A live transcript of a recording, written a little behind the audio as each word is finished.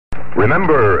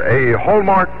Remember, a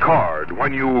Hallmark card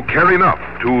when you care enough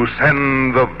to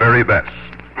send the very best.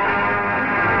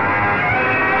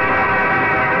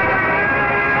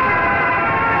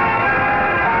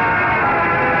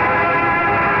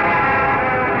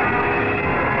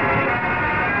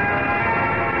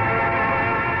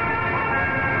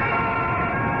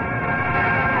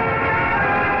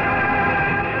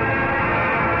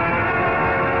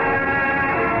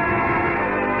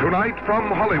 Tonight from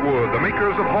Hollywood, the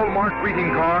makers of Hallmark greeting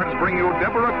cards bring you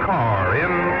Deborah Carr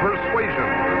in Persuasion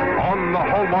on the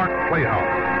Hallmark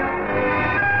Playhouse.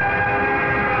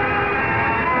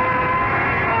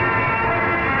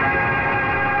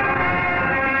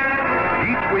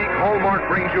 Each week, Hallmark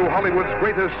brings you Hollywood's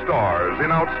greatest stars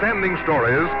in outstanding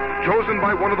stories chosen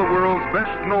by one of the world's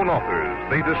best-known authors,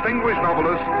 the distinguished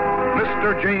novelist,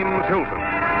 Mr. James Hilton.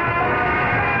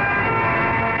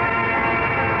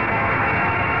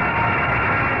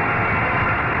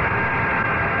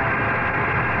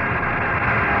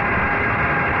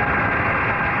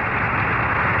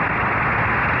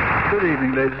 Good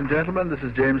evening, ladies and gentlemen. This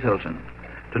is James Hilton.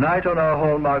 Tonight on our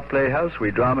Hallmark Playhouse,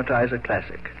 we dramatize a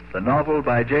classic, the novel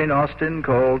by Jane Austen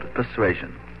called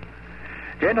Persuasion.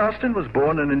 Jane Austen was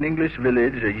born in an English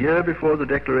village a year before the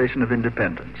Declaration of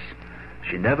Independence.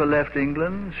 She never left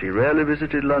England. She rarely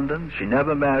visited London. She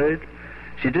never married.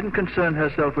 She didn't concern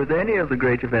herself with any of the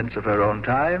great events of her own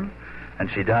time,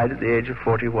 and she died at the age of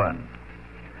 41.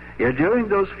 Yet during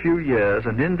those few years,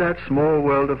 and in that small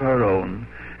world of her own,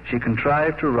 she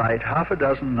contrived to write half a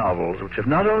dozen novels which have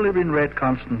not only been read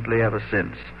constantly ever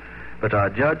since, but are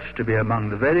judged to be among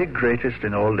the very greatest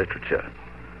in all literature.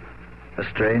 A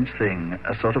strange thing,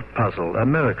 a sort of puzzle, a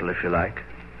miracle, if you like.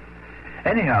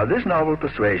 Anyhow, this novel,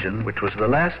 Persuasion, which was the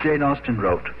last Jane Austen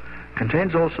wrote,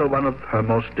 contains also one of her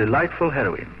most delightful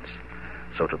heroines.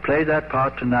 So to play that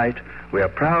part tonight, we are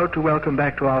proud to welcome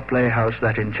back to our playhouse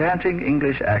that enchanting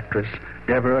English actress,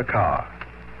 Deborah Carr.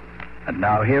 And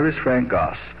now here is Frank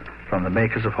Goss from the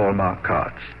makers of Hallmark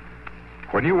cards.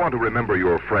 When you want to remember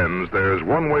your friends, there's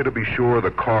one way to be sure the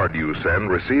card you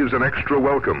send receives an extra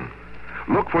welcome.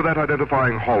 Look for that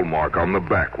identifying hallmark on the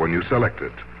back when you select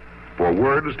it. For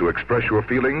words to express your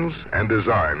feelings and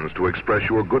designs to express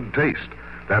your good taste,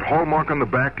 that hallmark on the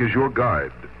back is your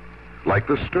guide. Like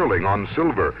the sterling on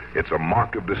silver, it's a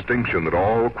mark of distinction that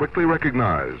all quickly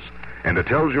recognize, and it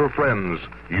tells your friends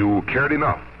you cared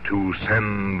enough to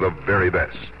send the very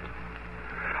best.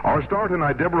 Our star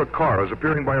tonight, Deborah Carr, is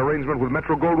appearing by arrangement with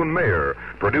Metro-Goldwyn-Mayer,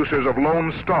 producers of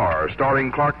Lone Star,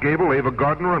 starring Clark Gable, Ava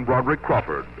Gardner, and Broderick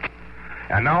Crawford.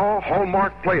 And now,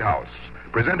 Hallmark Playhouse,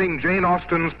 presenting Jane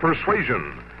Austen's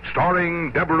Persuasion,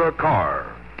 starring Deborah Carr.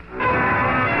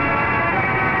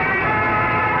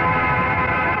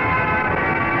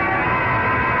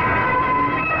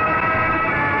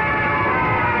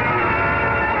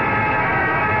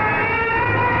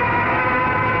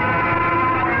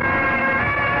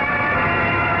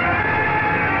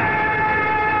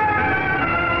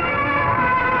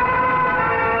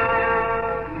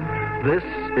 This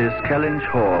is Kellynch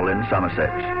Hall in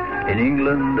Somerset, in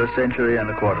England a century and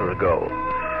a quarter ago,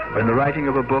 when the writing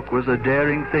of a book was a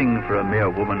daring thing for a mere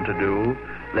woman to do,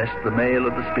 lest the male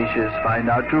of the species find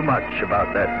out too much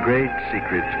about that great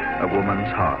secret, a woman's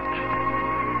heart.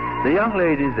 The young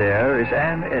lady there is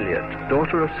Anne Elliot,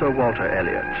 daughter of Sir Walter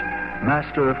Elliot,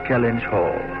 master of Kellynch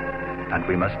Hall. And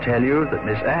we must tell you that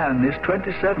Miss Anne is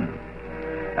 27,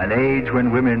 an age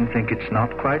when women think it's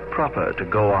not quite proper to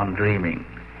go on dreaming.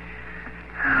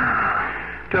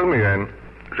 Tell me, Anne,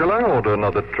 shall I order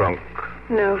another trunk?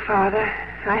 No, Father.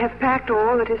 I have packed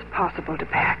all that is possible to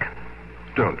pack.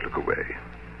 Don't look away.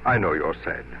 I know you're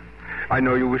sad. I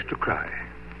know you wish to cry.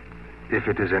 If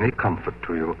it is any comfort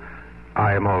to you,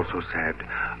 I am also sad.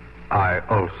 I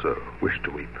also wish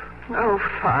to weep. Oh,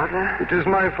 Father. It is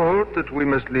my fault that we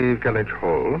must leave Kellynch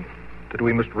Hall, that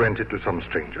we must rent it to some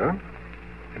stranger.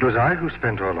 It was I who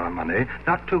spent all our money,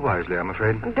 not too wisely, I'm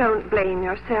afraid. Don't blame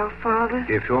yourself, Father.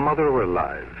 If your mother were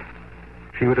alive,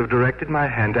 she would have directed my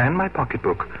hand and my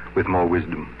pocketbook with more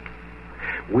wisdom.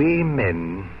 We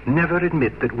men never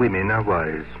admit that women are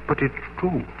wise, but it's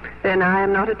true. Then I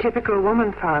am not a typical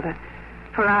woman, Father,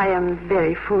 for I am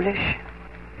very foolish.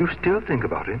 You still think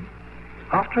about him?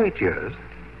 After 8 years?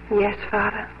 Yes,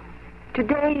 Father.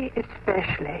 Today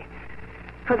especially,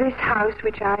 for this house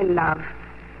which I love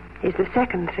is the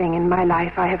second thing in my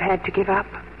life I have had to give up.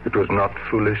 It was not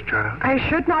foolish, child. I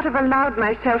should not have allowed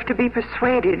myself to be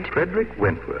persuaded. Frederick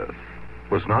Wentworth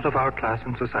was not of our class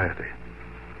in society.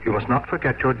 You must not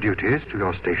forget your duties to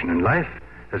your station in life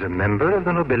as a member of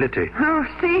the nobility. Oh,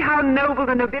 see how noble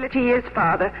the nobility is,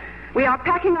 Father. We are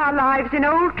packing our lives in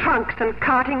old trunks and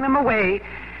carting them away.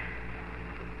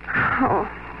 Oh,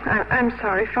 I'm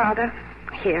sorry, Father.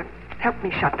 Here, help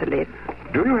me shut the lid.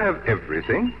 Do you have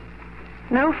everything?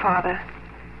 No, Father.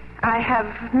 I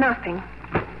have nothing.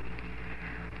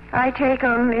 I take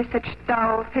only such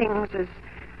dull things as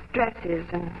dresses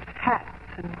and hats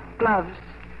and gloves.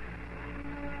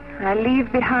 I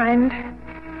leave behind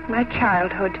my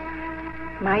childhood,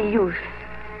 my youth,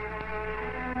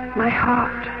 my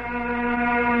heart.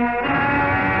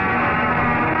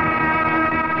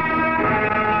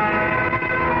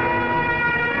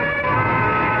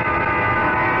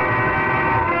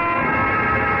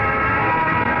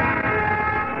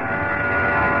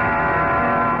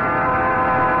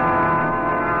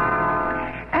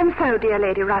 And so, dear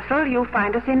Lady Russell, you'll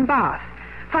find us in Bath.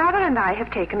 Father and I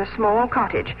have taken a small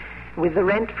cottage. With the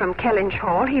rent from Kellynch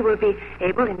Hall, he will be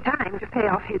able in time to pay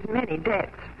off his many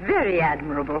debts. Very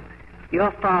admirable.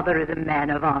 Your father is a man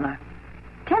of honor.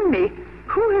 Tell me,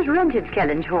 who has rented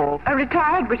Kellynch Hall? A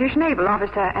retired British naval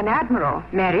officer, an admiral.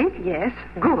 Married? Yes.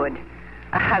 Good.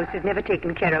 A house is never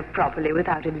taken care of properly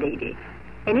without a lady.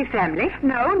 Any family?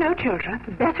 No children.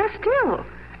 Better still.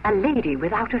 A lady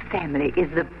without a family is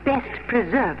the best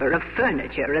preserver of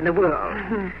furniture in the world.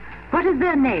 Mm-hmm. What is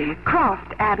their name?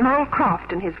 Croft, Admiral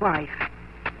Croft and his wife.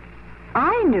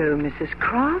 I know Mrs.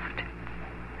 Croft.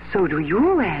 So do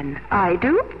you, Anne. I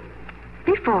do?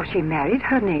 Before she married,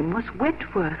 her name was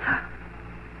Wentworth.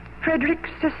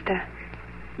 Frederick's sister.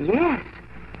 Yes.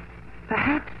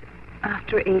 Perhaps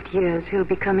after 8 years he'll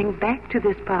be coming back to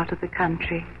this part of the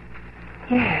country.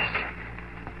 Yes.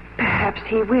 Perhaps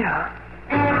he will.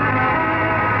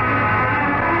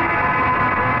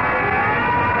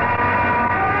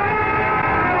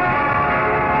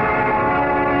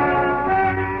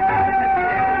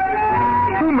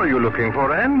 Whom are you looking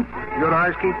for, Anne? Your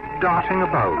eyes keep darting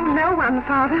about. No one,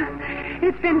 Father.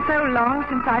 It's been so long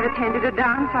since I've attended a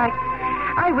dance.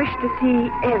 I wish to see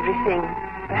everything.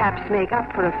 Perhaps make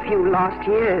up for a few lost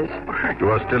years. You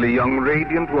are still a young,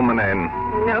 radiant woman, Anne.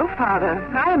 No, Father.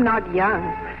 I am not young.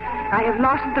 I have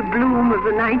lost the bloom of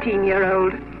the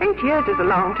 19-year-old. 8 years is a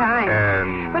long time.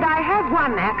 And... But I have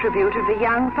one attribute of the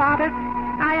young, Father.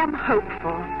 I am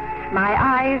hopeful. My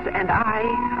eyes and I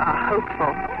are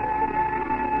hopeful.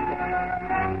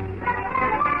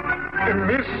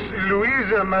 Miss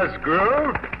Louisa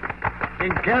Musgrove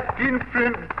and Captain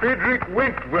Frederick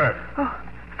Wentworth. Oh,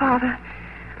 Father,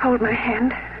 hold my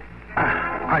hand.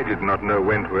 I did not know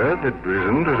Wentworth had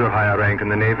risen to so high a rank in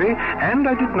the Navy, and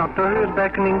I did not know he was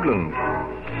back in England.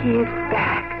 He is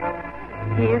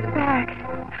back. He is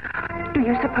back. Do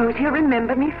you suppose he'll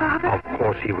remember me, Father? Of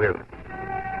course he will.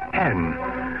 Anne,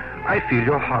 I feel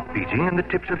your heart beating in the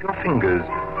tips of your fingers.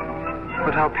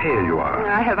 But how pale you are.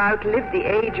 I have outlived the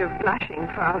age of blushing,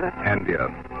 Father. Anne, dear,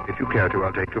 if you care to,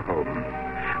 I'll take you home.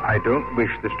 I don't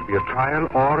wish this to be a trial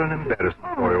or an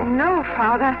embarrassment for you. No,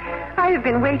 Father. I have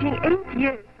been waiting 8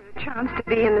 years for a chance to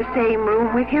be in the same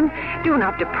room with him. Do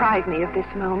not deprive me of this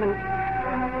moment.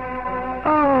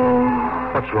 Oh.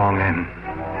 What's wrong, Anne?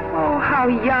 Oh, how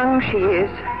young she is.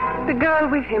 The girl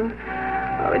with him.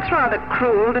 Oh, it's rather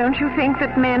cruel, don't you think,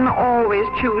 that men always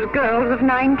choose girls of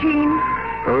 19?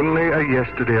 Only a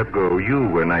yesterday ago you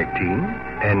were 19,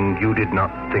 and you did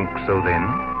not think so then?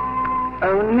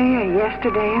 Only a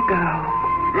yesterday ago.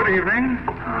 Good evening.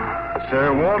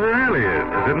 Sir Walter Elliot,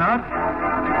 is it not?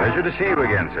 Pleasure to see you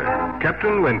again, sir.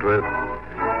 Captain Wentworth,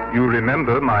 you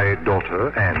remember my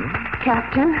daughter, Anne?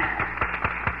 Captain?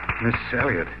 Miss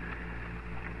Elliot,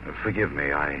 forgive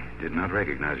me, I did not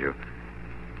recognize you.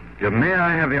 May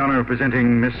I have the honor of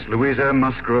presenting Miss Louisa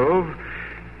Musgrove,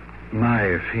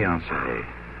 my fiancée?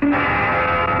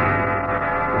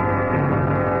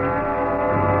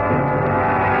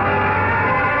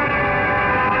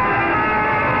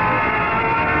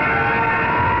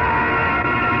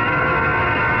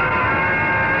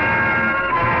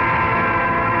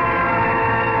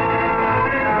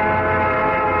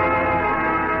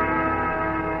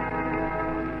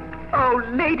 Oh,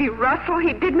 Lady Russell,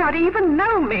 he did not even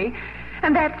know me.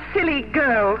 And that silly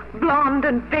girl, blonde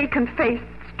and vacant-faced,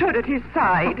 stood at his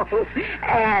side. Oh,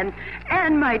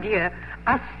 Anne, my dear,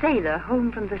 a sailor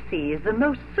home from the sea is the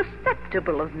most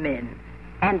susceptible of men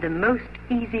and the most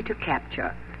easy to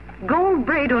capture. Gold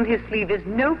braid on his sleeve is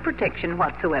no protection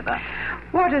whatsoever.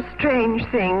 What a strange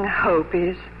thing hope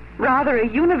is. Rather a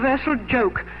universal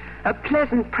joke, a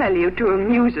pleasant prelude to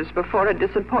amuse us before a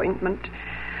disappointment.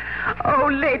 Oh,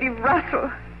 Lady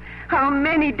Russell, how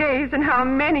many days and how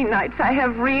many nights I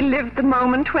have relived the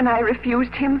moment when I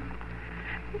refused him.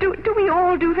 Do we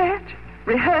all do that?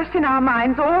 Rehearse in our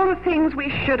minds all the things we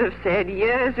should have said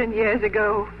years and years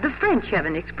ago. The French have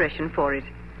an expression for it.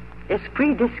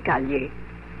 Esprit d'escalier.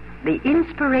 The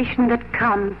inspiration that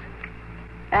comes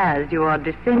as you are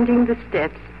descending the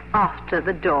steps after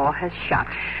the door has shut.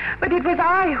 But it was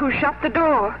I who shut the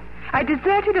door. I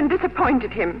deserted and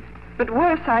disappointed him. But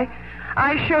worse,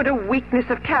 I showed a weakness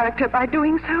of character by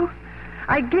doing so.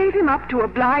 I gave him up to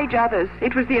oblige others.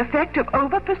 It was the effect of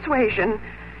over-persuasion.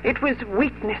 It was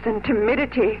weakness and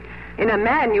timidity. In a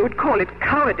man, you would call it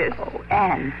cowardice. Oh,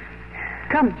 Anne,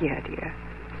 come here, dear.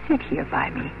 Sit here by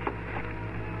me.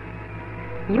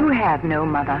 You have no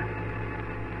mother.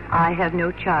 I have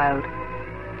no child.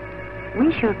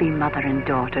 We shall be mother and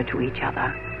daughter to each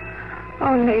other.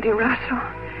 Oh, Lady Russell,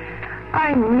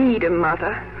 I need a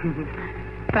mother.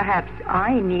 Perhaps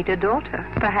I need a daughter.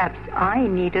 Perhaps I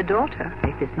need a daughter.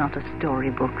 Life is not a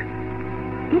storybook.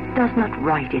 It does not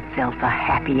write itself a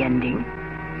happy ending.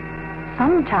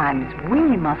 Sometimes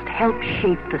we must help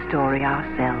shape the story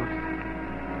ourselves.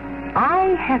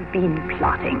 I have been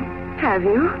plotting. Have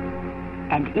you?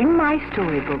 And in my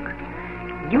storybook,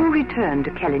 you return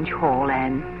to Kellynch Hall,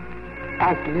 Anne,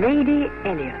 as Lady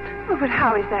Elliot. Oh, but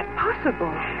how is that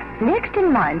possible? Next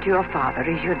in line to your father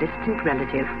is your distant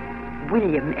relative,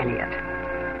 William Elliot.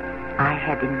 I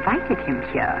have invited him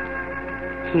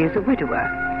here. He is a widower.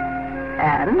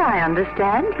 And I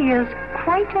understand he is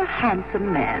quite a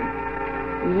handsome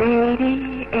man.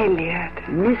 Lady Elliot.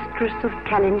 Mistress of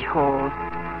Kellynch Hall,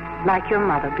 like your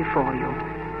mother before you.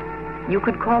 You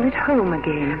could call it home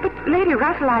again. But, Lady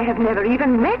Russell, I have never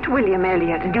even met William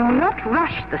Elliot. Do not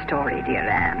rush the story, dear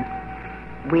Anne.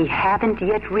 We haven't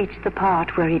yet reached the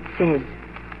part where it says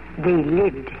they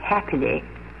lived happily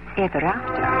ever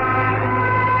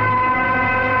after.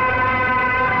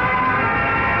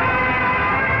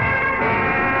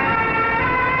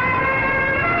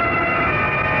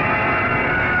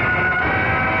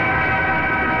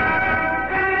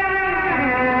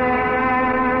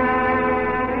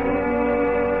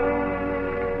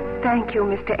 Thank you,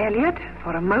 Mr. Elliot,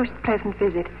 for a most pleasant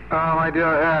visit. My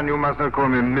dear Anne, you must not call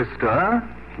me Mr.,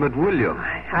 but William.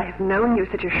 I have known you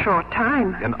such a short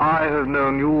time. And I have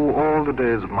known you all the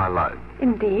days of my life.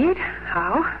 Indeed?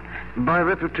 How? By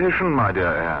reputation, my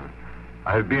dear Anne.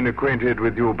 I have been acquainted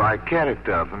with you by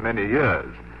character for many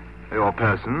years. Your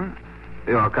person,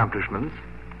 your accomplishments,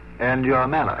 and your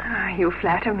manner. You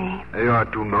flatter me. You are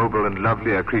too noble and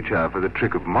lovely a creature for the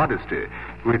trick of modesty,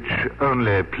 which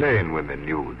only plain women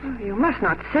use. You must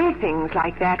not say things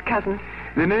like that, cousin.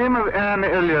 The name of Anne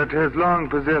Elliot has long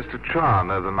possessed a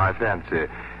charm over my fancy,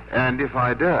 and if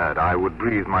I dared, I would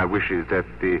breathe my wishes that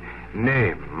the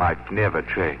name might never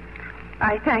change.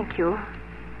 I thank you,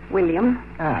 William.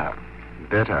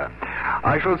 Better.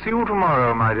 I shall see you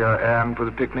tomorrow, my dear Anne, for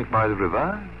the picnic by the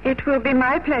river. It will be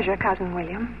my pleasure, Cousin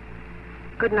William.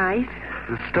 Good night.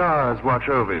 The stars watch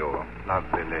over you,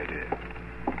 lovely lady.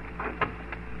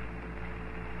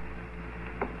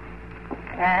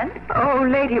 Anne? Oh,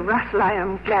 Lady Russell, I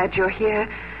am glad you're here.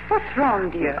 What's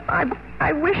wrong, dear?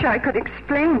 I wish I could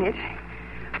explain it.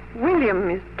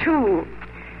 William is too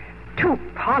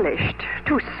polished,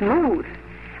 too smooth.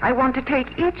 I want to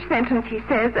take each sentence he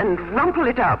says and rumple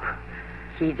it up.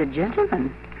 He's a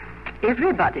gentleman.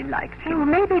 Everybody likes him. Oh,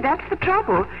 maybe that's the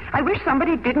trouble. I wish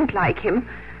somebody didn't like him.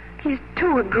 He's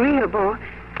too agreeable.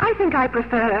 I think I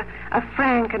prefer a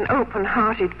frank and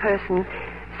open-hearted person.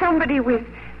 Somebody with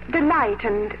delight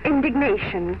and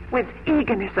indignation, with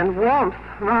eagerness and warmth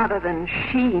rather than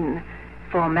sheen.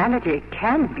 Formality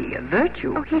can be a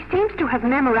virtue. Oh, he seems to have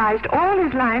memorized all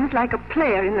his lines like a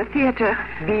player in the theater.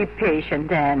 Be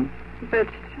patient, Anne. But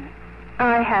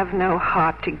I have no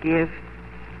heart to give.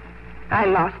 I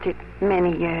lost it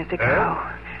many years ago.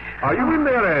 Anne? Are you in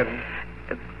there,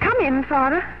 Anne? Come in,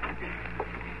 Father.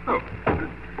 Oh,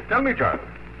 tell me, child,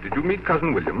 did you meet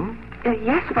Cousin William?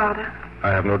 Yes, Father. I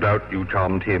have no doubt you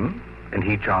charmed him, and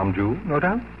he charmed you, no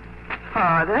doubt?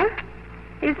 Father,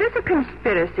 is this a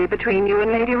conspiracy between you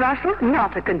and Lady Russell?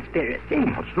 Not a conspiracy.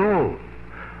 Not so.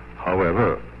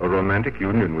 However, a romantic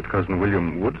union with Cousin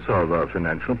William would solve our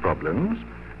financial problems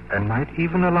and might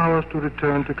even allow us to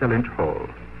return to Kellynch Hall.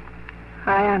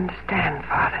 I understand,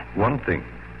 Father. One thing.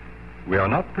 We are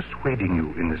not persuading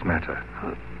you in this matter.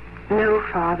 No,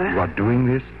 Father. You are doing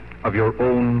this of your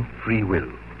own free will.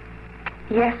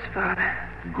 Yes, Father.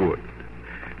 Good.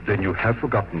 Then you have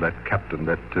forgotten that captain,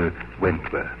 that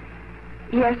Wentworth.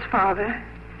 Yes, Father.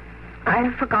 I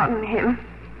have forgotten him.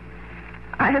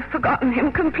 I have forgotten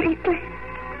him completely.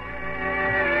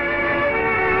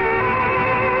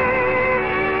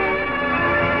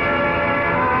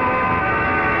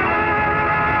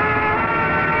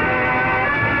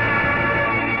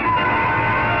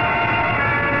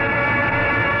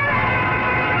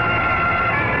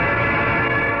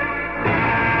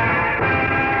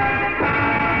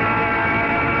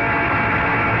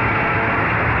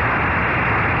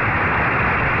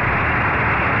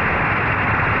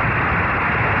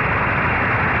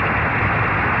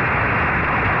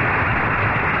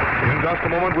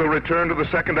 moment, we'll return to the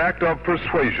second act of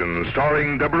Persuasion,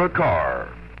 starring Deborah Carr.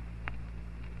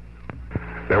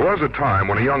 There was a time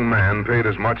when a young man paid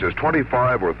as much as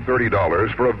 $25 or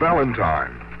 $30 for a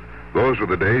Valentine. Those were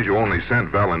the days you only sent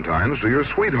Valentines to your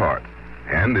sweetheart.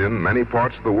 And in many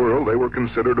parts of the world, they were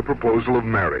considered a proposal of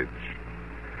marriage.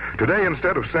 Today,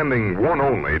 instead of sending one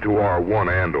only to our one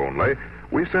and only,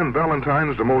 we send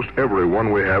Valentines to most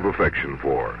everyone we have affection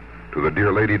for. To the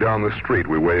dear lady down the street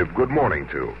we wave good morning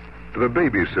to the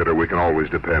babysitter we can always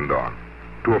depend on,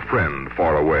 to a friend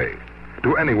far away,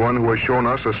 to anyone who has shown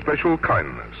us a special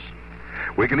kindness.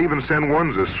 We can even send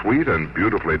ones as sweet and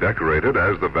beautifully decorated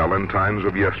as the Valentines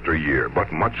of yesteryear,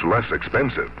 but much less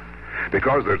expensive,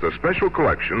 because there's a special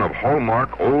collection of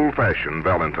Hallmark old-fashioned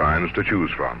Valentines to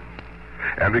choose from.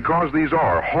 And because these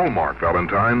are Hallmark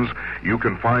Valentines, you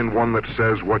can find one that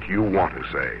says what you want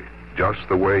to say, just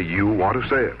the way you want to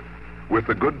say it, with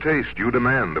the good taste you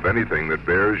demand of anything that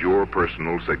bears your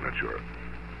personal signature.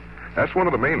 That's one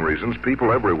of the main reasons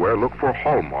people everywhere look for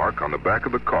Hallmark on the back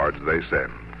of the cards they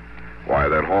send. Why,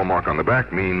 that Hallmark on the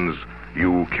back means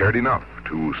you cared enough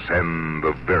to send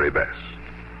the very best.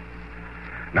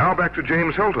 Now back to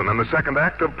James Hilton and the second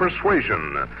act of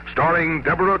Persuasion, starring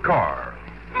Deborah Carr.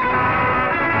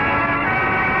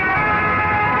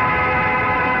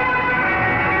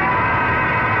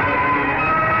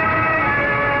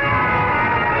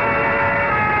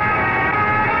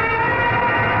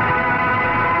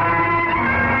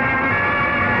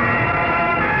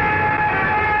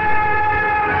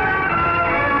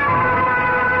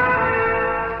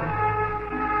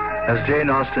 As Jane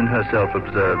Austen herself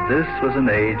observed, this was an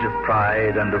age of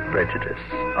pride and of prejudice,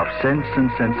 of sense and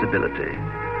sensibility.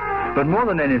 But more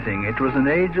than anything, it was an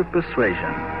age of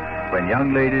persuasion, when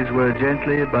young ladies were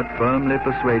gently but firmly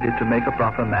persuaded to make a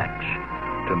proper match,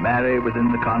 to marry within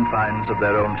the confines of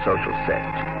their own social set.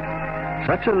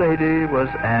 Such a lady was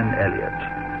Anne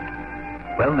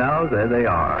Elliot. Well, now, there they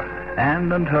are, Anne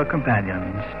and her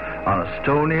companions, on a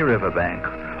stony riverbank,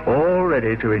 all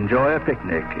ready to enjoy a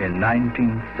picnic in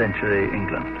 19th century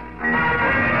England.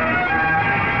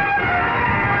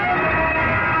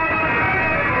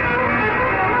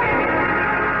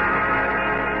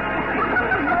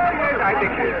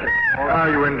 Are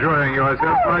you enjoying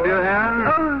yourself, my dear Anne?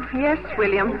 Oh, yes,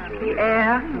 William. The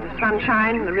air, the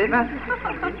sunshine, the river,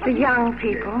 the young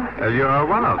people. You're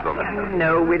one of them.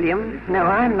 No, William. No,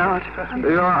 I'm not.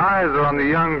 Your eyes are on the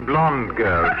young blonde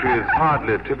girl. She is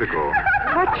hardly typical.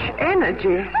 Such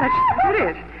energy, such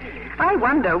spirit. I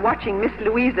wonder, watching Miss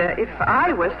Louisa, if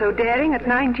I were so daring at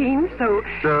 19, so...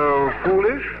 So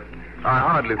foolish? I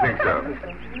hardly think so.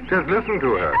 Just listen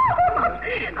to her.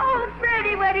 Oh,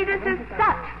 Freddie, Weddy, this is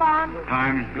such fun.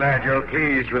 I'm glad you're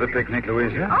pleased with the picnic,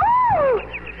 Louisa. Oh,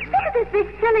 look at this big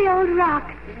silly old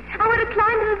rock. I want to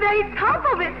climb to the very top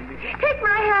of it. Take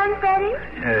my hand, Freddie.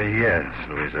 Yes,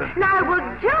 Louisa. Now I will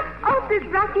jump off this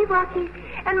rocky,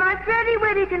 and my Freddie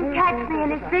Weddy can catch me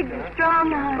in his big,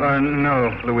 strong arms.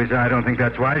 No, Louisa, I don't think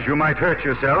that's wise. You might hurt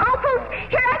yourself. Oh, Pooh,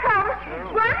 here I come.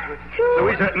 1, 2...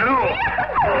 Louisa, no!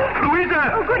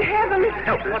 Louisa! Oh, good heavens.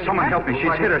 Help, someone help me.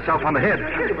 She's hit herself on the head.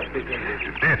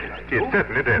 Dead. It's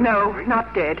certainly dead. No,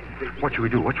 not dead. What should we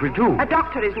do? What should we do? A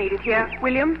doctor is needed here.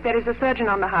 William, there is a surgeon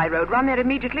on the high road. Run there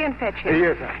immediately and fetch him.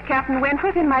 Yes, sir. Captain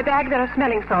Wentworth, in my bag there are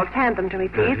smelling salts. Hand them to me,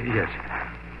 please. Yes.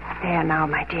 There now,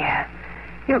 my dear.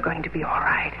 You're going to be all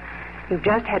right. You've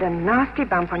just had a nasty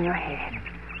bump on your head.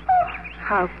 Oh,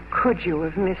 how could you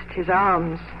have missed his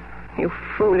arms, you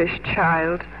foolish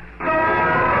child?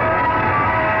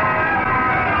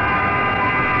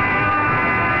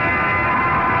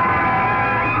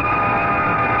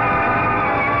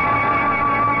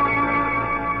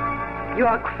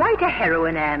 You're quite a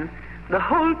heroine, Anne. The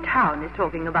whole town is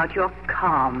talking about your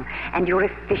calm and your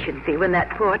efficiency when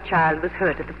that poor child was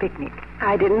hurt at the picnic.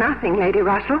 I did nothing, Lady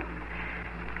Russell.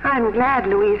 I'm glad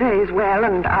Louisa is well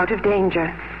and out of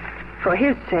danger. For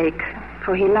his sake,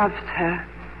 for he loves her.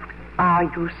 Are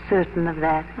you certain of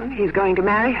that? He's going to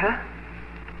marry her.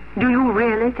 Do you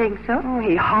really think so? Oh,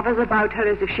 he hovers about her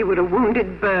as if she were a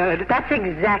wounded bird. That's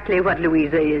exactly what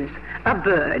Louisa is. A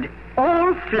bird.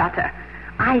 All flutter.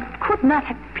 I could not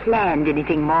have planned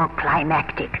anything more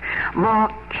climactic, more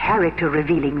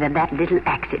character-revealing than that little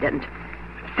accident.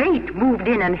 Fate moved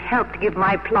in and helped give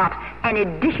my plot an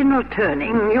additional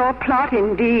turning. Your plot,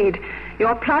 indeed.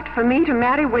 Your plot for me to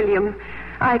marry William.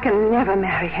 I can never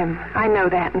marry him. I know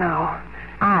that now.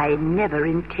 I never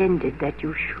intended that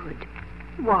you should.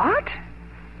 What?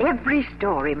 Every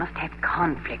story must have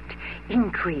conflict,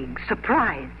 intrigue,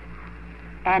 surprise,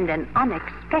 and an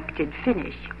unexpected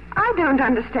finish. I don't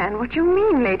understand what you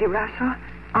mean, Lady Russell.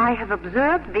 I have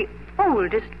observed the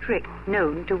oldest trick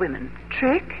known to women.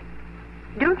 Trick?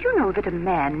 Don't you know that a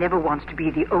man never wants to be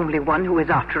the only one who is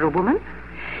after a woman?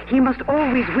 He must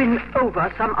always win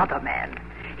over some other man.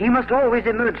 He must always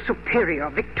emerge superior,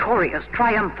 victorious,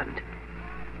 triumphant.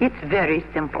 It's very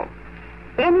simple.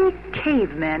 Any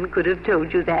caveman could have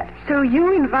told you that. So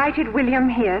you invited William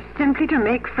here simply to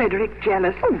make Frederick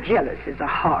jealous? Oh, jealous is a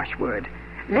harsh word.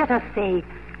 Let us say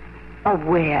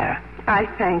aware. I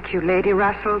thank you, Lady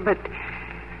Russell, but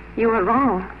you are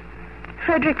wrong.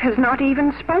 Frederick has not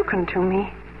even spoken to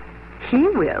me. He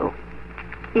will.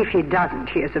 If he doesn't,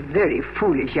 he is a very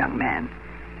foolish young man.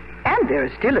 And there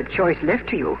is still a choice left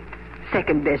to you.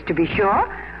 Second best, to be sure,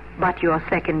 but your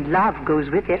second love goes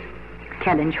with it.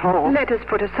 Kellynch Hall. Let us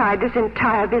put aside this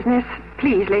entire business.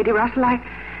 Please, Lady Russell,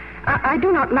 I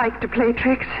do not like to play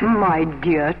tricks. My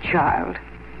dear child,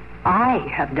 I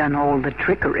have done all the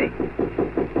trickery.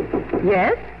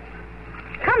 Yes?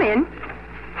 Come in.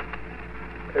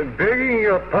 Begging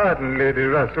your pardon, Lady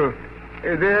Russell,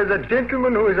 there's a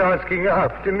gentleman who is asking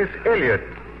after Miss Elliot.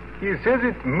 He says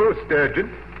it's most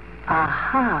urgent.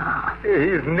 Aha.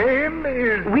 His name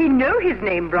is... We know his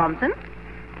name, Bronson.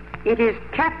 It is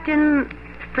Captain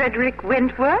Frederick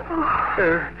Wentworth.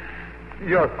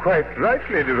 You're quite right,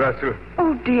 Lady Russell.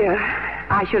 Oh, dear.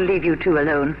 I shall leave you two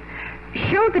alone.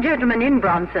 Show the gentleman in,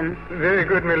 Bronson. Very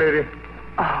good, my lady.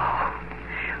 Oh,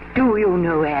 do you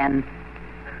know, Anne,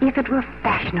 if it were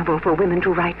fashionable for women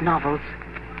to write novels,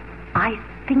 I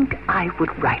think I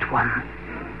would write one.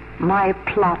 My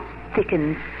plots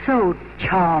thicken so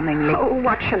charmingly. Oh,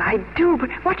 what shall I do?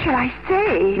 What shall I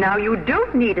say? Now, you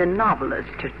don't need a novelist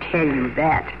to tell you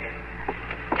that.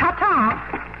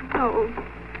 Ta-ta. Oh,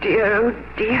 dear.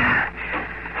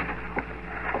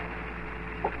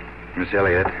 Miss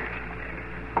Elliot.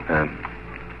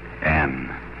 Anne.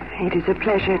 It is a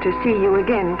pleasure to see you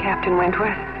again, Captain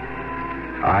Wentworth.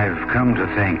 I've come to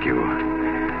thank you.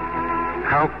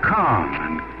 How calm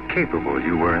and capable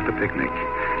you were at the picnic.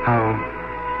 How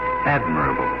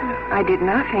admirable. I did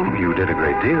nothing. You did a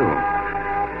great deal.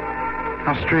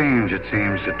 How strange it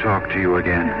seems to talk to you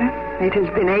again. It has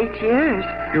been 8 years.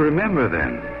 You remember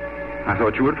then? I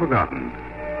thought you had forgotten.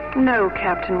 No,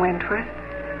 Captain Wentworth.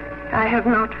 I have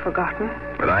not forgotten.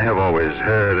 But I have always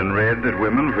heard and read that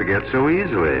women forget so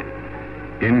easily.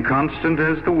 Inconstant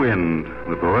as the wind,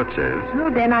 the poet says. Oh,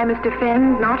 then I must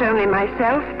defend not only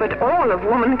myself, but all of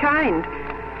womankind.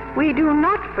 We do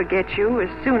not forget you as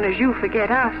soon as you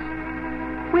forget us.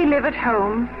 We live at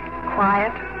home,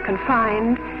 quiet,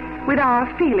 confined, with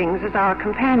our feelings as our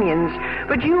companions.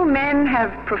 But you men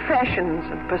have professions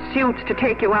and pursuits to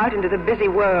take you out into the busy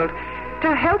world,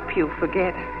 to help you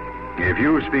forget. If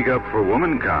you speak up for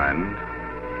womankind,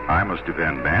 I must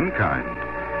defend mankind.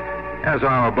 As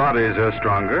our bodies are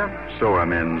stronger, so are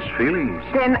men's feelings.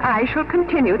 Then I shall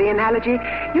continue the analogy.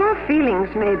 Your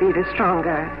feelings may be the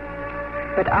stronger,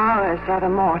 but ours are the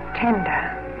more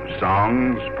tender.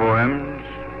 Songs, poems,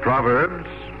 proverbs,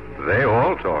 they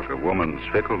all talk of woman's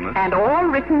fickleness. And all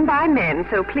written by men,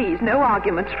 so please, no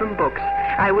arguments from books.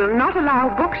 I will not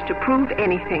allow books to prove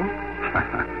anything.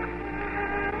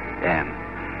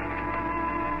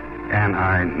 Anne,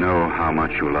 I know how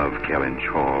much you love Kellynch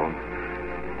Hall.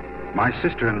 My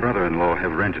sister and brother-in-law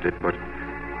have rented it, but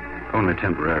only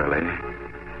temporarily.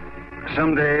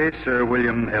 Someday, Sir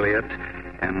William Elliot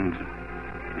and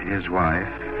his wife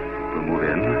will move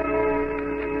in.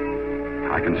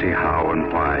 I can see how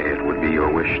and why it would be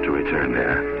your wish to return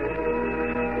there.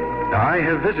 I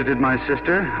have visited my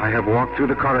sister. I have walked through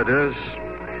the corridors,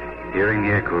 hearing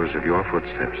the echoes of your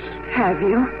footsteps. Have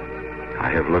you? I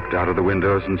have looked out of the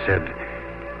windows and said,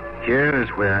 here is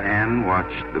where Anne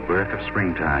watched the birth of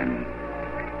springtime.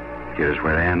 Here is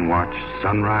where Anne watched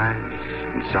sunrise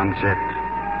and sunset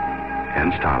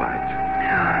and starlight.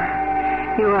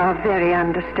 You are very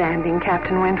understanding,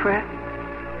 Captain Wentworth.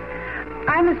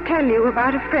 I must tell you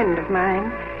about a friend of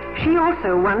mine. She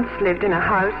also once lived in a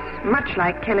house much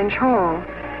like Kellynch Hall,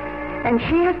 and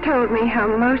she has told me her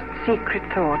most secret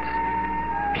thoughts.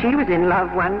 She was in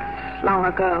love once, long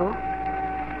ago,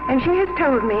 and she has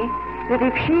told me that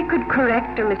if she could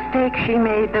correct a mistake she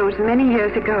made those many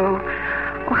years ago,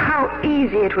 oh, how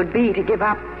easy it would be to give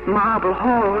up marble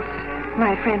halls,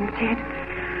 my friend said.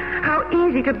 How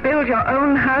easy to build your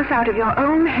own house out of your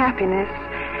own happiness.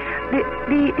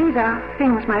 These are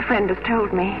things my friend has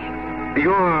told me.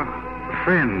 Your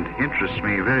friend interests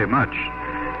me very much.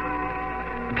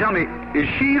 Tell me, is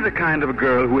she the kind of a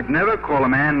girl who would never call a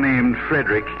man named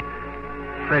Frederick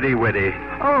Freddy Weddy?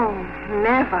 Oh,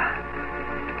 never.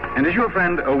 And is your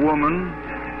friend a woman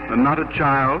and not a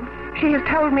child? She has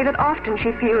told me that often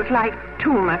she feels like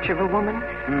too much of a woman.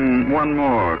 One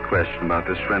more question about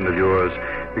this friend of yours,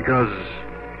 because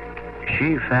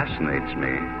she fascinates me.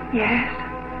 Yes.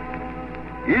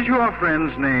 Is your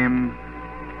friend's name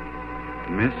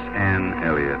Miss Anne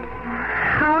Elliot?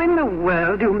 How in the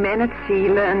world do men at sea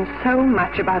learn so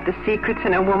much about the secrets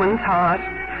in a woman's heart?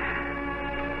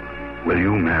 Will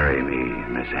you marry me,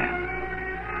 Miss Anne?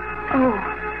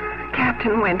 Oh,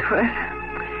 Captain Wentworth.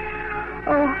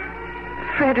 Oh,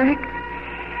 Frederick,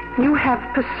 you have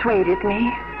persuaded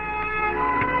me.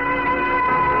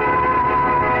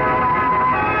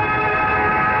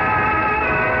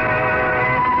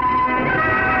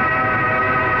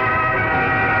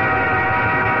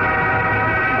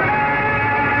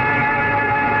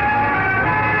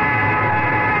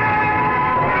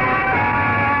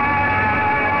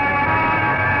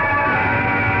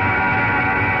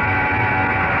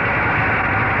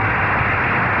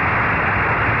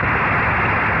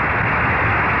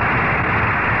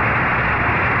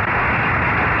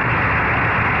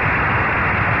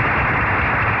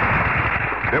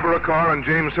 Deborah Carr and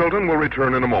James Hilton will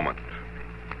return in a moment.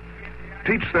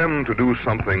 Teach them to do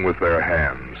something with their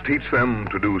hands. Teach them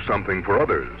to do something for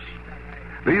others.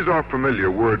 These are familiar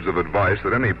words of advice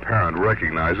that any parent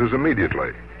recognizes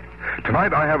immediately.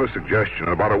 Tonight I have a suggestion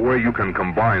about a way you can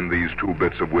combine these two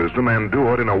bits of wisdom and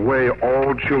do it in a way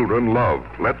all children love.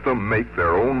 Let them make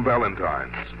their own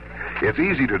Valentines. It's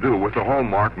easy to do with the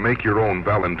Hallmark Make Your Own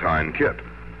Valentine kit.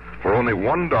 For only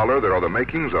 $1, there are the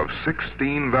makings of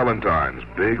 16 Valentines,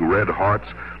 big red hearts,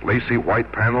 lacy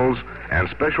white panels, and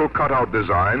special cutout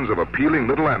designs of appealing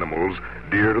little animals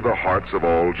dear to the hearts of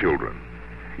all children.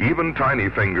 Even tiny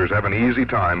fingers have an easy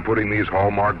time putting these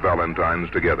Hallmark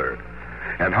Valentines together.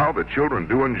 And how the children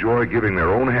do enjoy giving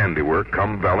their own handiwork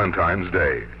come Valentine's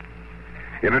Day.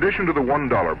 In addition to the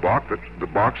 $1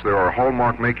 box, there are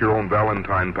Hallmark Make Your Own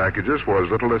Valentine packages for as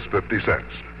little as 50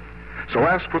 cents. So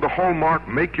ask for the Hallmark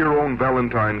Make Your Own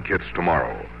Valentine kits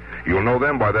tomorrow. You'll know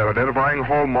them by that identifying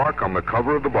hallmark on the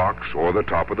cover of the box or the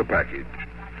top of the package.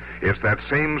 It's that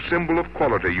same symbol of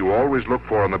quality you always look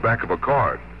for on the back of a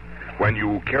card when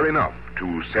you care enough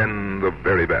to send the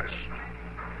very best.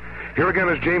 Here again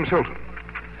is James Hilton.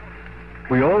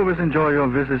 We always enjoy your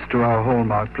visits to our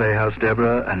Hallmark Playhouse,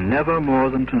 Deborah, and never more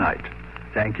than tonight.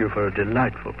 Thank you for a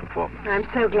delightful performance. I'm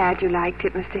so glad you liked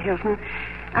it, Mr. Hilton.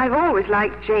 I've always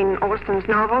liked Jane Austen's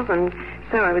novels, and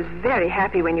so I was very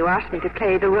happy when you asked me to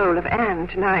play the role of Anne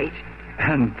tonight.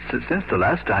 And since the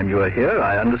last time you were here,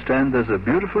 I understand there's a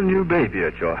beautiful new baby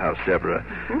at your house, Deborah.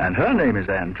 Mm-hmm. And her name is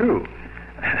Anne, too.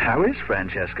 How is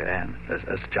Francesca Anne?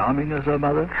 As charming as her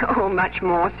mother? Oh, much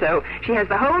more so. She has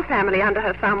the whole family under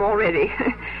her thumb already.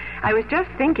 I was just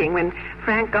thinking when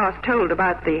Frank Goss told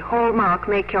about the Hallmark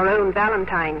Make Your Own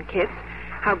Valentine kits,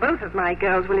 how both of my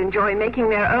girls will enjoy making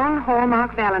their own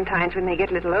Hallmark Valentines when they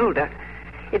get a little older.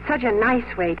 It's such a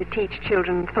nice way to teach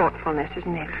children thoughtfulness,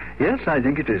 isn't it? Yes, I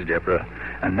think it is, Deborah.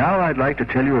 And now I'd like to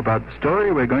tell you about the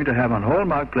story we're going to have on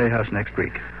Hallmark Playhouse next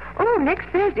week. Oh, next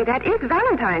Thursday. That is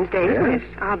Valentine's Day, isn't it?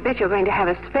 I'll bet you're going to have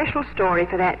a special story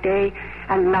for that day,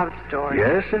 a love story.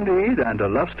 Yes, indeed, and a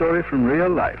love story from real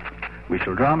life. We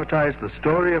shall dramatize the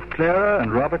story of Clara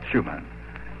and Robert Schumann.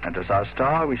 And as our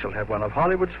star, we shall have one of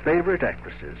Hollywood's favorite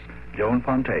actresses, Joan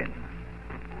Fontaine.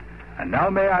 And now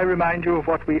may I remind you of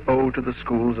what we owe to the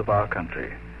schools of our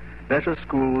country. Better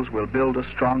schools will build a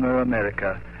stronger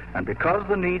America, and because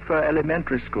the need for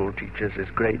elementary school teachers is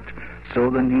great, so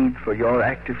the need for your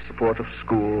active support of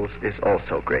schools is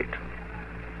also great.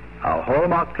 Our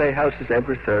Hallmark Playhouse is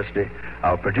every Thursday.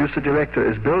 Our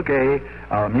producer-director is Bill Gay.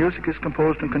 Our music is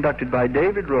composed and conducted by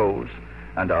David Rose.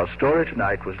 And our story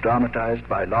tonight was dramatized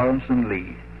by Lawrence and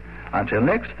Lee. Until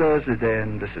next Thursday,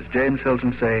 then, this is James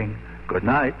Hilton saying good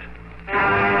night.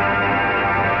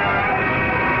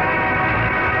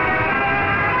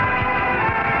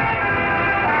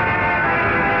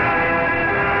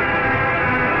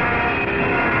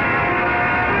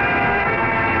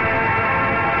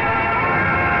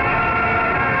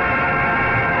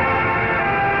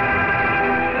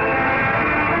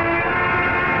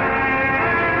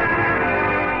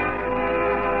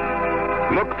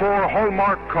 Look for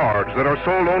Hallmark cards that are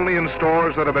sold only in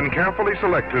stores that have been carefully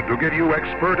selected to give you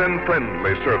expert and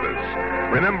friendly service.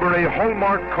 Remember, a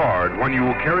Hallmark card when you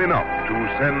care enough to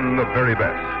send the very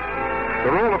best.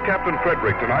 The role of Captain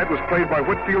Frederick tonight was played by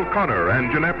Whitfield Connor,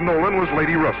 and Jeanette Nolan was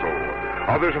Lady Russell.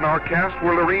 Others in our cast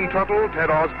were Lorene Tuttle, Ted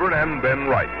Osborne, and Ben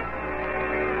Wright.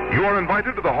 You are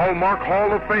invited to the Hallmark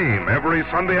Hall of Fame every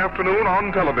Sunday afternoon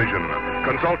on television.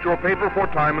 Consult your paper for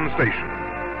time and station.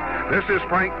 This is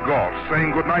Frank Goss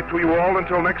saying goodnight to you all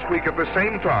until next week at the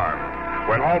same time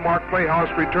when Hallmark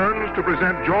Playhouse returns to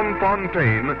present Joan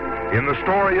Fontaine in the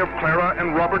story of Clara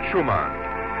and Robert Schumann.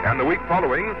 And the week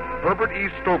following, Herbert E.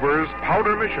 Stover's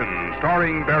Powder Mission,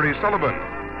 starring Barry Sullivan.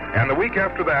 And the week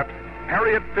after that,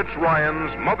 Harriet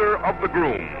Fitzryan's Mother of the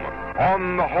Groom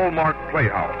on the Hallmark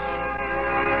Playhouse.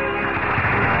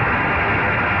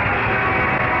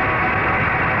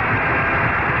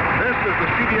 This is the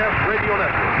CBS Radio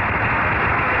Network.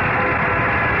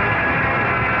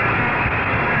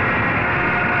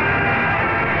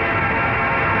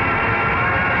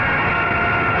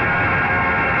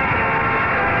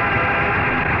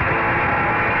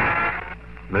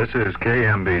 This is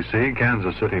KMBC,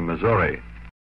 Kansas City, Missouri.